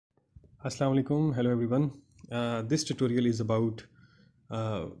Assalamu alaikum. Hello everyone. This tutorial is about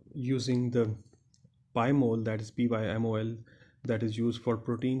using the PyMol, that is PyMol, that is used for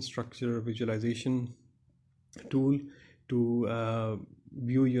protein structure visualization tool to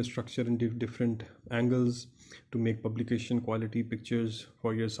view your structure in different angles to make publication quality pictures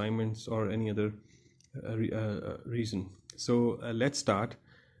for your assignments or any other reason. So let's start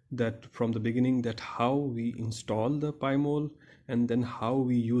that from the beginning, that how we install the PyMol and then how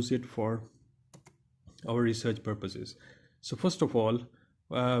we use it for our research purposes. So first of all,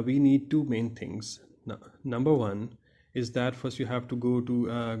 we need two main things. Number one is that first you have to go to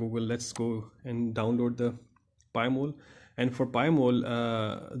Google. Let's go and download the PyMol. And for PyMol,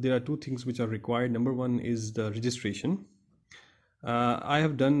 there are two things which are required. Number one is the registration. I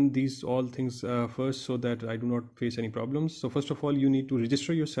have done these all things first so that I do not face any problems. So first of all, you need to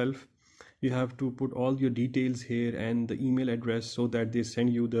register yourself. You have to put all your details here and the email address so that they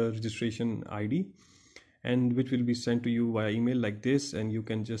send you the registration ID, and which will be sent to you via email like this, and you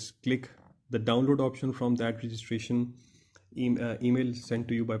can just click the download option from that registration email sent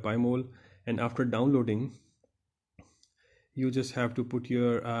to you by PyMol. And after downloading, you just have to put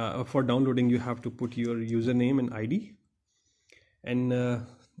your for downloading you have to put your username and ID, and then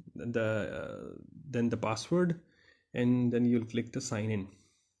the password, and then you'll click the sign in.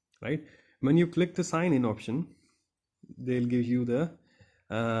 Right, when you click the sign in option, they'll give you the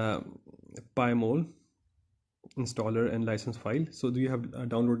PyMol installer and license file. So you have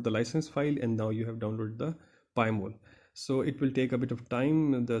downloaded the license file, and now you have downloaded the PyMol. So it will take a bit of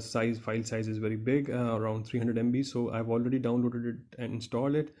time. The file size is very big, around 300 MB. So I've already downloaded it and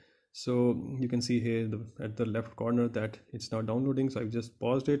installed it. So you can see here at the left corner that it's now downloading. So I've just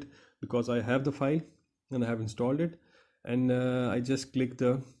paused it because I have the file and I have installed it, and I just click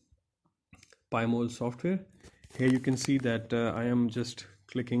the PyMol software. Here you can see that I am just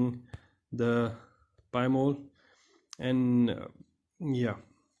clicking the PyMol, and yeah,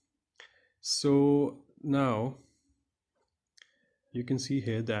 so now you can see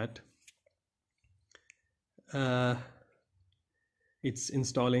here that it's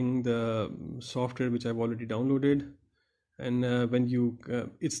installing the software which I've already downloaded. And when you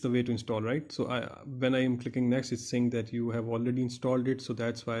it's the way to install, right? So when I am clicking next, it's saying that you have already installed it, so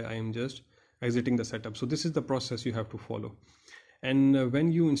that's why I am just exiting the setup. So this is the process you have to follow. And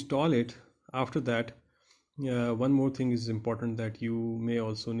when you install it, after that, one more thing is important, that you may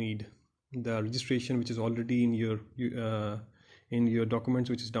also need the registration which is already in your documents,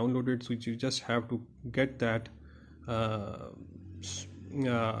 which is downloaded. So you just have to get that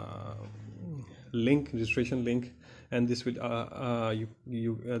registration link, and this will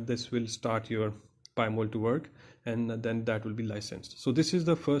this will start your PyMol to work, and then that will be licensed. So this is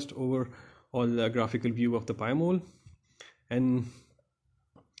the first overall graphical view of the PyMol, and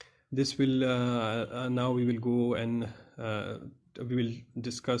this will now we will go and we will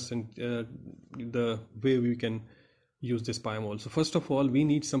discuss and the way we can use this PyMol. So first of all, we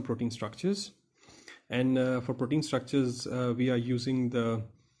need some protein structures, and for protein structures we are using the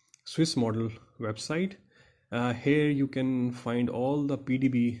Swiss model website. Here you can find all the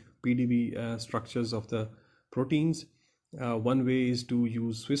PDB structures of the proteins. One way is to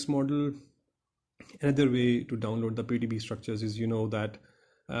use Swiss model. Another way to download the PDB structures is, that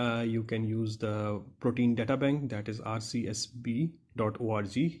you can use the protein data bank, that is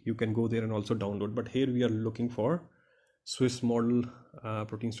rcsb.org. You can go there and also download, but here we are looking for Swiss model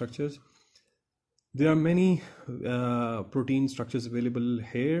protein structures. There are many protein structures available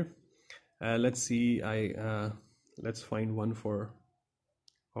here. Let's see, let's find one for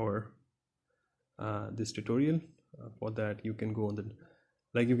our this tutorial. For that, you can go on the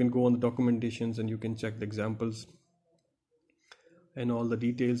documentations, and you can check the examples and all the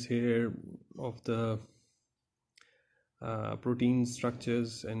details here of the protein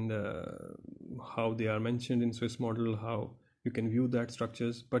structures, and how they are mentioned in Swiss model, how you can view that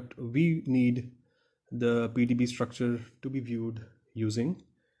structures. But we need the PDB structure to be viewed using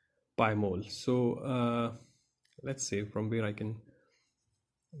PyMol. So let's say from where I can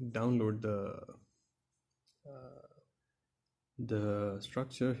download the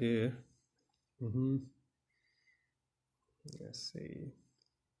structure here. Let's say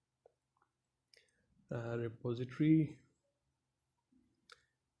repository.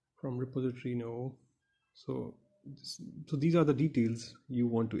 From repository, no. So these are the details you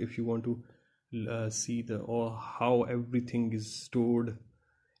want to, if you want to see or how everything is stored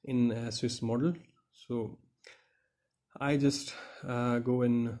in a Swiss model. So I just go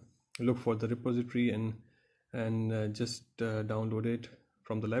and look for the repository and just download it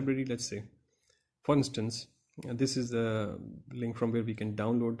from the library. Let's say, for instance, this is the link from where we can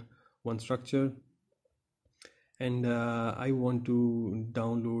download one structure, and I want to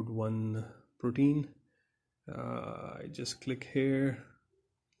download one protein. I just click here.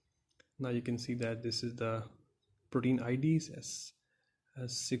 Now you can see that this is the protein IDs as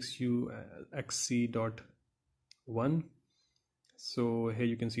 6uxc.1. so here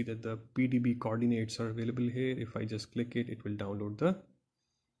you can see that the PDB coordinates are available here. If I just click it, it will download the.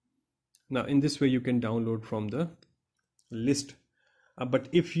 Now in this way you can download from the list, but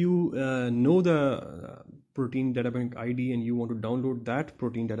if you know the protein databank ID and you want to download that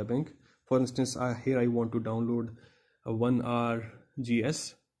protein databank, for instance here I want to download a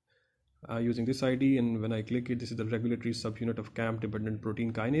 1rgs using this ID, and when I click it, this is the regulatory subunit of CAMP dependent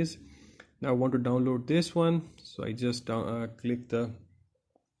protein kinase. Now I want to download this one, so I just click the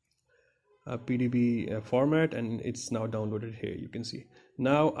PDB format, and it's now downloaded here. You can see.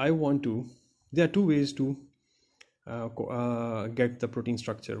 Now I want to, there are two ways to get the protein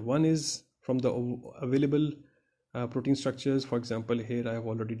structure. One is from the available protein structures. For example, here I have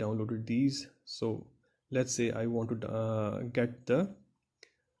already downloaded these. So let's say I want to get the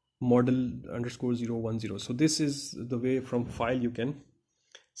model underscore 010. So this is the way from file you can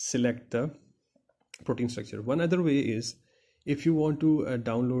select the protein structure. One other way is if you want to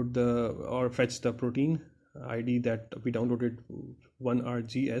download the or fetch the protein ID that we downloaded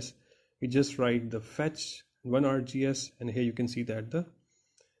 1rgs, you just write the fetch 1rgs, and here you can see that the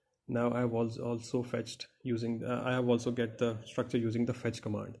now I have also fetched using I have also get the structure using the fetch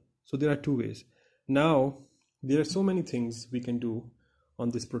command. So there are two ways. Now there are so many things we can do on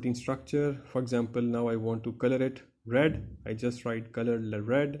this protein structure. For example, now I want to color it red. I just write color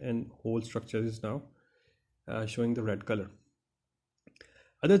red, and whole structure is now showing the red color.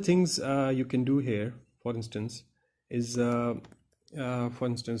 Other things you can do here, for instance, is for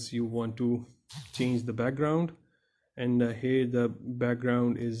instance you want to change the background, and here the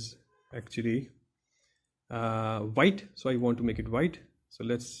background is actually white, so I want to make it white. So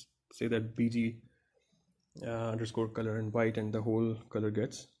let's say that bg underscore color and white, and the whole color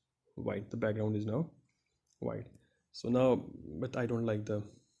gets white. The background is now white. So now, but I don't like the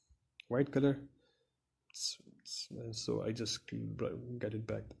white color, so I just get it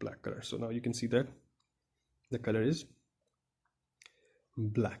back the black color. So now you can see that the color is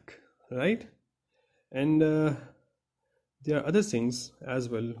black, right? And there are other things as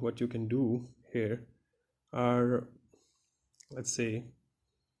well. What you can do here are, let's say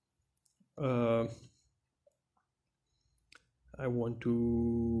I want to,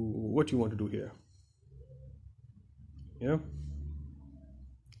 what you want to do here, yeah,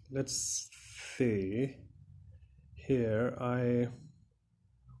 let's say here I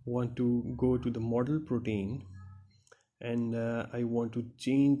want to go to the model protein, and I want to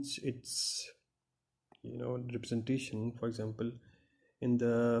change its representation. For example, in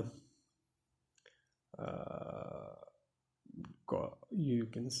the you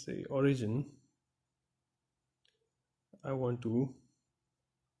can say origin, I want to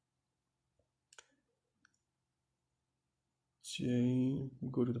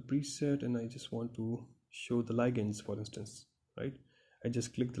go to the preset, and I just want to show the ligands, for instance, right? I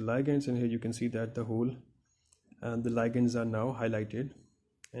just click the ligands, and here you can see that the whole and the ligands are now highlighted,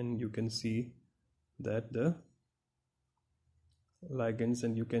 and you can see that the ligands,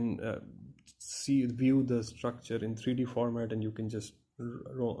 and you can view the structure in 3D format, and you can just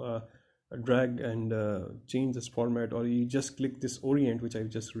drag and change this format, or you just click this orient, which I've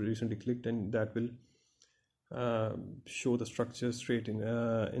just recently clicked, and that will show the structure straight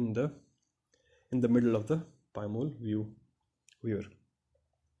in the middle of the PyMol viewer.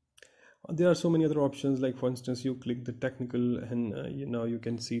 There are so many other options, like for instance you click the technical, and now you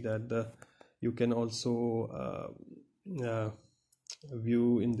can see that you can also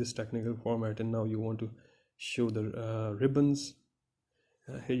view in this technical format, and now you want to show the ribbons.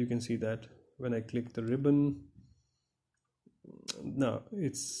 Here you can see that when I click the ribbon, now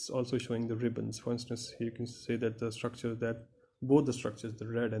it's also showing the ribbons. For instance, here you can say that the structure, that both the structures, the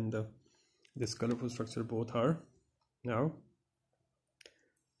red and this colorful structure, both are now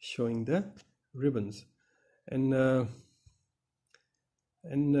showing the ribbons. And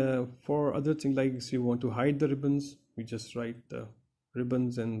for other things, like if you want to hide the ribbons, we just write the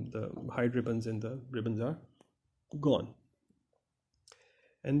ribbons and the hide ribbons, and the ribbons are gone.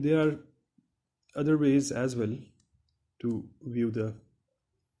 And there are other ways as well to view the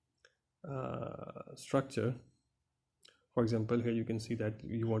structure. For example, here you can see that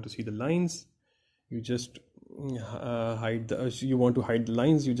you want to see the lines, you just hide the you want to hide the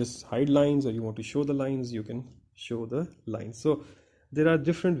lines, you just hide lines, or you want to show the lines, you can show the lines. So there are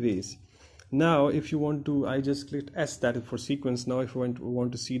different ways. Now if you want to, I just clicked S, that is for sequence. Now if you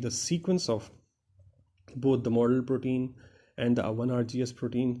want to see the sequence of both the model protein and the 1RGS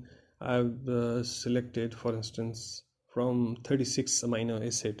protein, I've selected, for instance, from 36 amino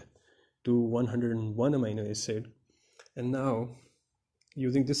acid to 101 amino acid. And now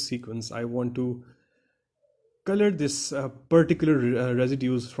using this sequence, I want to color this particular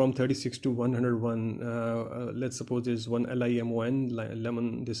residues from 36 to 101. Let's suppose there's one LIMON,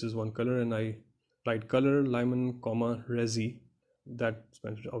 lemon, this is one color, and I write color lemon comma resi, that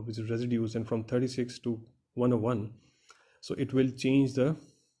obviously residues, and from 36 to 101. So it will change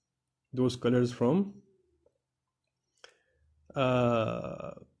those colors from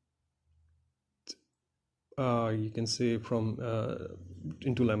you can say from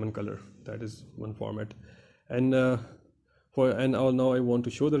into lemon color. That is one format. And now I want to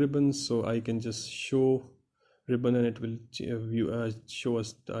show the ribbons, so I can just show ribbon and it will show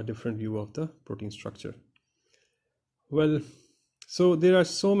us a different view of the protein structure. Well, so there are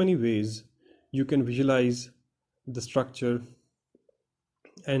so many ways you can visualize the structure,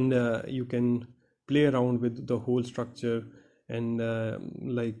 and you can play around with the whole structure, and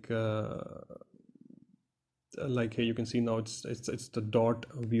like here you can see now it's the dot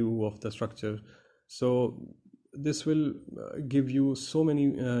view of the structure. So this will give you so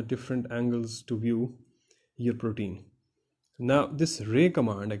many different angles to view your protein. Now this ray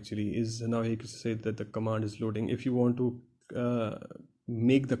command actually is, now you can say that the command is loading. If you want to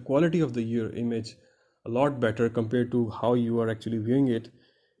make the quality of your image a lot better compared to how you are actually viewing it,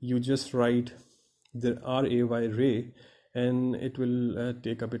 you just write the ray, and it will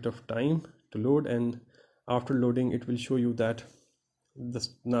take a bit of time to load, and after loading it will show you that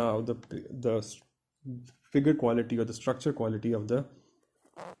now the figure quality or the structure quality of the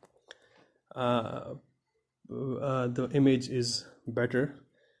image is better.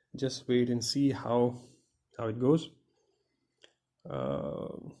 Just wait and see how it goes.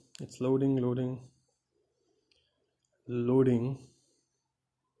 It's loading.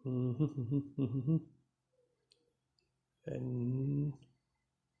 And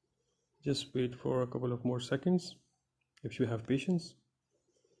just wait for a couple of more seconds if you have patience.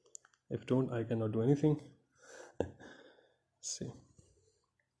 If don't, I cannot do anything. Let's see.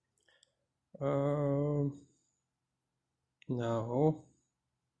 Now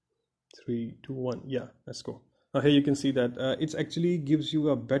 3, 2, 1. Yeah, let's go. Now here you can see that it actually gives you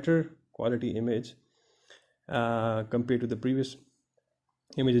a better quality image compared to the previous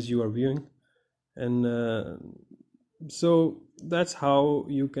images you are viewing. And so that's how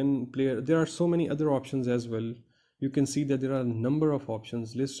you can play. There are so many other options as well. You can see that there are a number of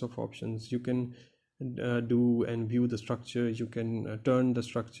options, lists of options. You can do and view the structure. You can turn the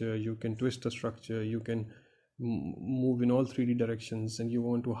structure. You can twist the structure. You can move in all 3D directions, and you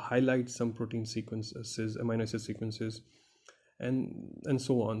want to highlight some protein sequences, amino acid sequences, and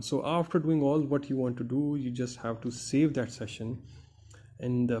so on. So after doing all what you want to do, you just have to save that session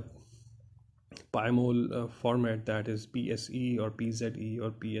in the PyMol format, that is PSE or PZE or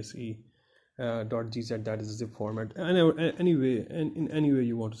PSE .gz, that is a zip format, and anyway, and in any way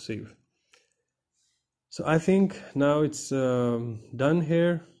you want to save. So I think now it's done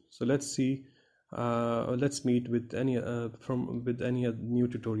here. So let's see. Let's meet with any new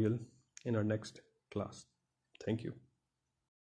tutorial in our next class. Thank you.